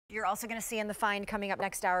You're also going to see in the find coming up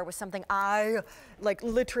next hour with something I like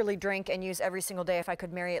literally drink and use every single day. If I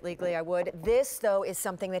could marry it legally, I would. This, though, is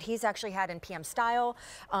something that he's actually had in PM Style.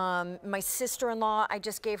 My sister-in-law, I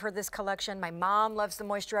just gave her this collection. My mom loves the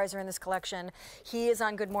moisturizer in this collection. He is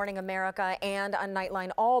on Good Morning America and on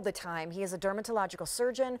Nightline all the time. He is a dermatological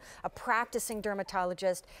surgeon, a practicing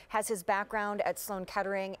dermatologist, has his background at Sloan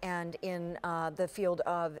Kettering and in the field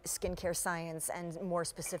of skincare science and more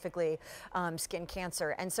specifically skin cancer.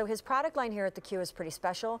 And so his product line here at the Q is pretty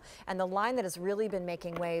special, and the line that has really been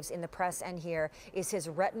making waves in the press and here is his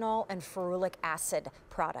retinol and ferulic acid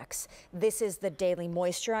products. This is the daily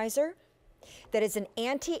moisturizer that is an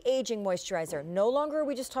anti-aging moisturizer. No longer are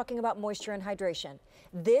we just talking about moisture and hydration.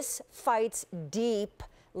 This fights deep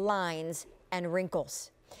lines and wrinkles.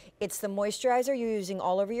 It's the moisturizer you're using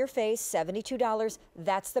all over your face, $72.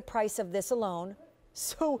 That's the price of this alone.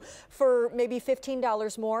 So for maybe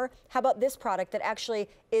 $15 more, how about this product that actually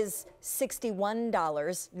is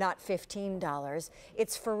 $61, not $15?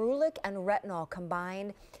 It's ferulic and retinol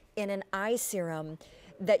combined in an eye serum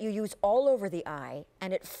that you use all over the eye,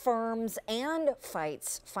 and it firms and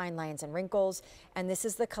fights fine lines and wrinkles. And this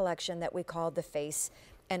is the collection that we call the Face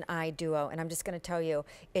and Eye Duo. And I'm just going to tell you,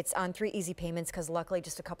 it's on 3 easy payments because luckily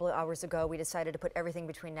just a couple of hours ago we decided to put everything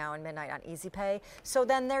between now and midnight on easy pay. So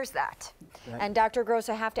then there's that. Right. And Dr. Gross,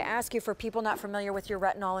 I have to ask you, for people not familiar with your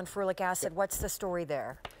retinol and ferulic acid, what's the story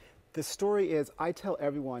there? The story is, I tell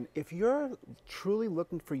everyone, if you're truly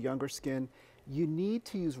looking for younger skin, you need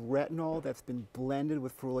to use retinol that's been blended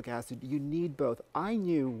with ferulic acid. You need both. I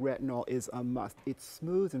knew retinol is a must. It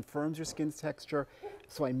smooths and firms your skin's texture,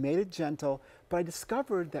 so I made it gentle, but I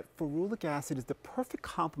discovered that ferulic acid is the perfect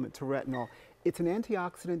complement to retinol. It's an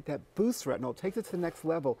antioxidant that boosts retinol, takes it to the next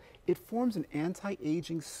level. It forms an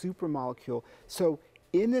anti-aging supermolecule. So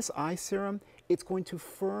in this eye serum, it's going to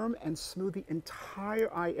firm and smooth the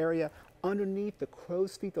entire eye area underneath the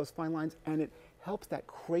crow's feet, those fine lines, and it helps that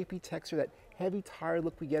crepey texture, that heavy, tired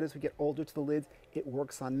look we get as we get older to the lids. It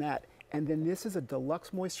works on that. And then this is a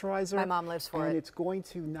deluxe moisturizer. My mom lives for it. And it's going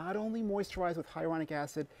to not only moisturize with hyaluronic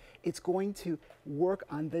acid, it's going to work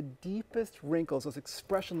on the deepest wrinkles, those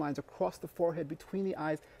expression lines across the forehead, between the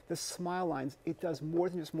eyes, the smile lines. It does more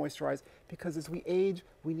than just moisturize, because as we age,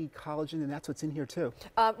 we need collagen, and that's what's in here too.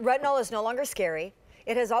 Retinol is no longer scary.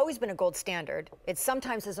 It has always been a gold standard. It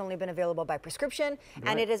sometimes has only been available by prescription,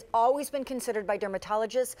 and it has always been considered by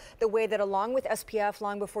dermatologists the way that, along with SPF,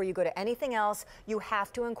 long before you go to anything else, you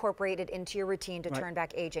have to incorporate it into your routine to turn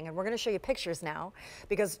back aging. And we're going to show you pictures now,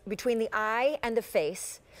 because between the eye and the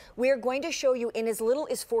face, we are going to show you in as little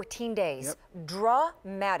as 14 days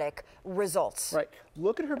dramatic results. Right.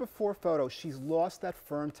 Look at her before photo. She's lost that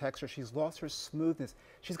firm texture. She's lost her smoothness.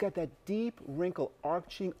 She's got that deep wrinkle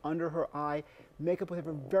arching under her eye. Makeup would have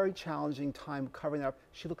a very challenging time covering that up.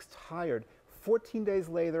 She looks tired. 14 days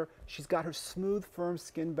later, she's got her smooth, firm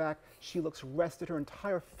skin back. She looks rested. Her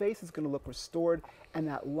entire face is going to look restored. And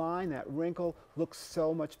that line, that wrinkle, looks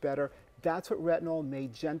so much better. That's what retinol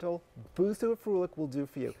made gentle, boosted with ferulic will do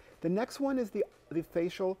for you. The next one is the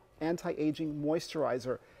facial anti-aging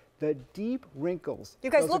moisturizer. The deep wrinkles.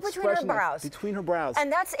 You guys, look between her brows. Between her brows.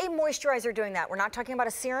 And that's a moisturizer doing that. We're not talking about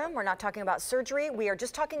a serum. We're not talking about surgery. We are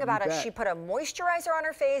just talking about she put a moisturizer on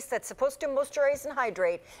her face that's supposed to moisturize and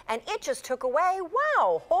hydrate, and it just took away,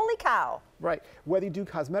 wow, holy cow. Right. Whether you do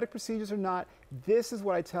cosmetic procedures or not, this is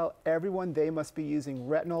what I tell everyone they must be using: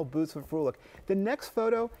 retinol boosts with ferulic. The next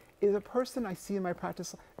photo is a person I see in my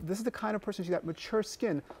practice. This is the kind of person, she's got mature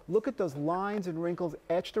skin. Look at those lines and wrinkles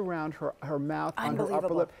etched around her mouth, on her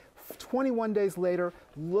upper lip. 21 days later,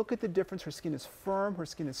 look at the difference. Her skin is firm, her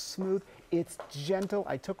skin is smooth, it's gentle.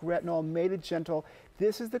 I took retinol, made it gentle.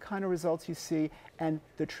 This is the kind of results you see, and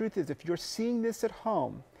the truth is, if you're seeing this at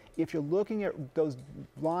home, if you're looking at those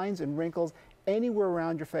lines and wrinkles anywhere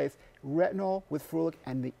around your face, retinol with ferulic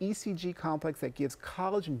and the ECG complex that gives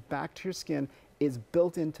collagen back to your skin is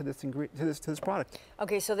built into this product.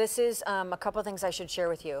 Okay, so this is a couple of things I should share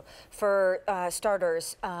with you. For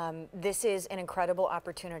starters, this is an incredible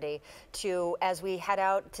opportunity to, as we head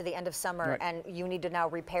out to the end of summer, and you need to now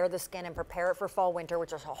repair the skin and prepare it for fall, winter,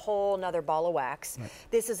 which is a whole nother ball of wax.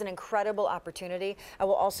 This is an incredible opportunity. I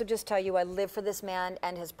will also just tell you, I live for this man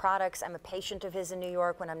and his products. I'm a patient of his in New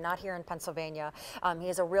York when I'm not here in Pennsylvania. He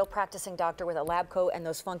is a real practicing doctor with a lab coat and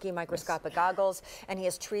those funky microscopic goggles, and he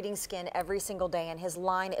is treating skin every single day, and his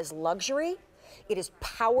line is luxury, it is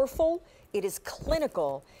powerful, it is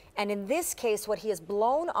clinical, and in this case what he has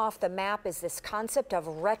blown off the map is this concept of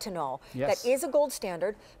retinol. That is a gold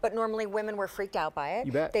standard, but normally women were freaked out by it.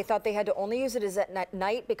 You bet. They thought they had to only use it at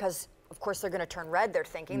night because of course they're going to turn red, they're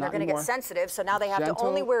thinking. Not they're going to get anymore. sensitive, so now they have to Gentle,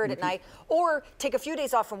 only wear it you at can- night or take a few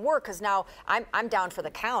days off from work because now I'm down for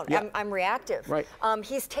the count. Yeah. I'm reactive. Right.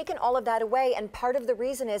 He's taken all of that away, and part of the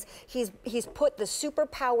reason is he's put the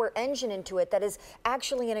superpower engine into it that is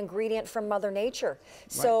actually an ingredient from Mother Nature.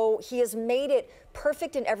 So he has made it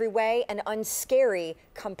perfect in every way and unscary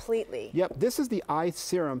completely. Yep, this is the eye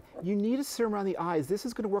serum. You need a serum around the eyes. This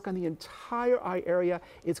is going to work on the entire eye area.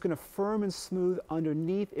 It's going to firm and smooth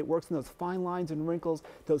underneath. It works on those fine lines and wrinkles,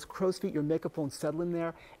 those crow's feet, your makeup won't settle in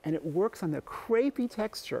there. And it works on the crepey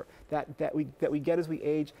texture that we get as we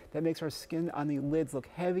age, that makes our skin on the lids look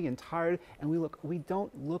heavy and tired, and we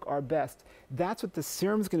don't look our best. That's what the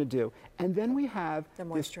serum's going to do. And then we have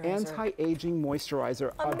this anti-aging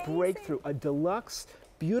moisturizer, a breakthrough, a deluxe,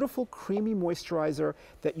 beautiful creamy moisturizer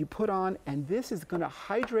that you put on, and this is going to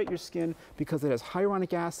hydrate your skin because it has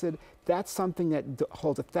hyaluronic acid. That's something that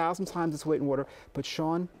holds 1,000 times its weight in water. But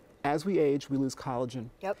Shawn, as we age, we lose collagen.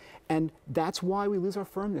 Yep. And that's why we lose our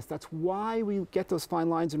firmness. That's why we get those fine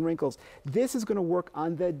lines and wrinkles. This is going to work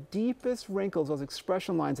on the deepest wrinkles, those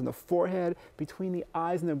expression lines in the forehead, between the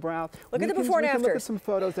eyes and the brow. Look at the before and after. Look at some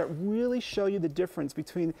photos that really show you the difference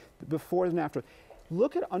between the before and after.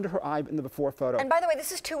 Look at under her eye in the before photo. And by the way,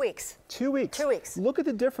 this is 2 weeks. 2 weeks. 2 weeks. Look at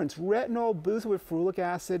the difference. Retinol boosted with ferulic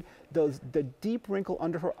acid, the deep wrinkle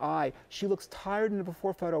under her eye. She looks tired in the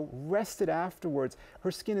before photo, rested afterwards. Her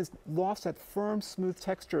skin has lost that firm, smooth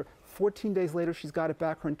texture. 14 days later, she's got it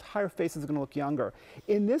back. Her entire face is going to look younger.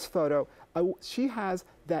 In this photo, she has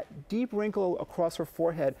that deep wrinkle across her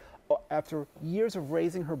forehead after years of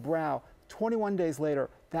raising her brow. 21 days later,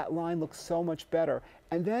 that line looks so much better.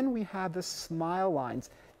 And then we have the smile lines,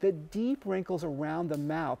 the deep wrinkles around the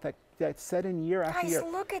mouth that set in year after year.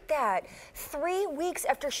 Guys, look at that. 3 weeks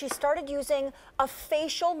after she started using a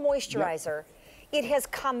facial moisturizer, it has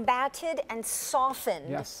combated and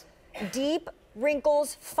softened deep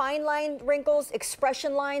wrinkles, fine line wrinkles,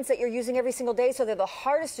 expression lines that you're using every single day, so they're the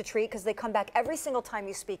hardest to treat because they come back every single time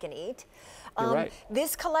you speak and eat. Right.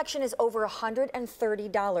 This collection is over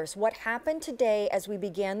 $130. What happened today as we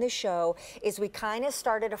began the show is we kind of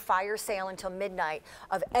started a fire sale until midnight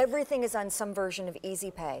of everything is on some version of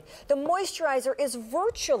Easy Pay. The moisturizer is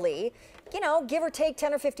virtually, you know, give or take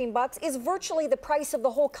 10 or 15 bucks, is virtually the price of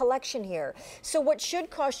the whole collection here. So what should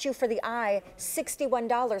cost you for the eye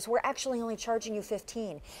 $61, we're actually only charging you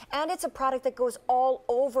 $15. And it's a product that goes all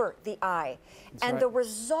over the eye. And the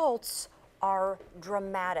results are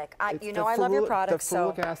dramatic. You know I love your product. The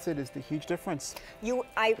ferulic acid is the huge difference.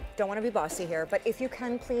 I don't want to be bossy here, but if you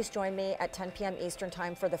can, please join me at 10 p.m. Eastern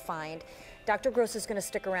time for the find. Dr. Gross is going to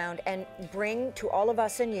stick around and bring to all of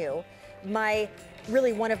us and you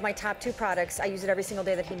really one of my top 2 products. I use it every single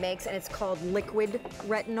day that he makes, and it's called Liquid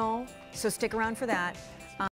Retinol. So stick around for that.